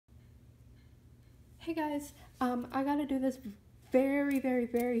Hey guys, I gotta do this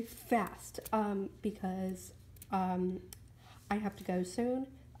very fast because I have to go soon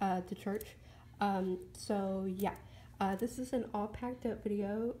to church. So yeah, this is an all packed up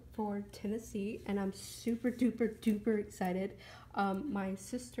video for Tennessee, and I'm super duper excited. My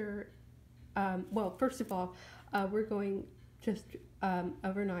sister, well, first of all, we're going just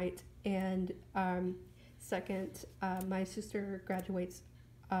overnight, and second, my sister graduates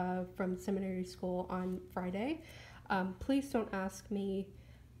from seminary school on Friday. Please don't ask me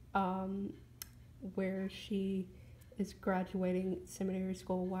where she is graduating seminary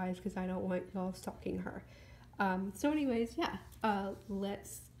school wise because I don't want y'all stalking her. So, anyways, yeah,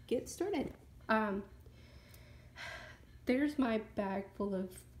 let's get started. There's my bag full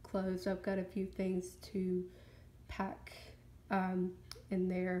of clothes. I've got a few things to pack in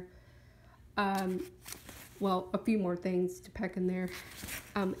there. Um, well, a few more things to pack in there.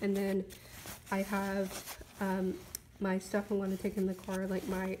 And then I have my stuff I'm going to take in the car, like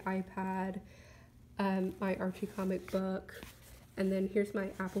my iPad, my Archie comic book, and then here's my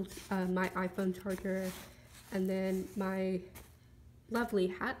my iPhone charger, and then my lovely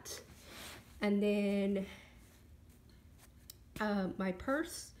hat, and then my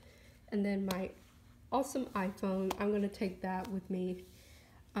purse, and then my awesome iPhone. I'm going to take that with me.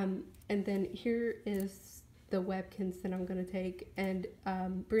 And then here is the Webkinz that I'm going to take, and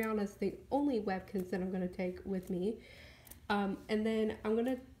Brianna's the only Webkinz that I'm going to take with me. And then I'm going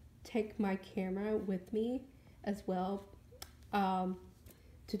to take my camera with me as well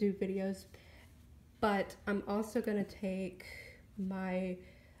to do videos, but I'm also going to take my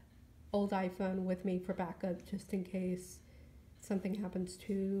old iPhone with me for backup just in case something happens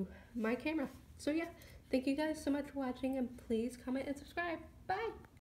to my camera. So yeah, thank you guys so much for watching, and please comment and subscribe. Bye!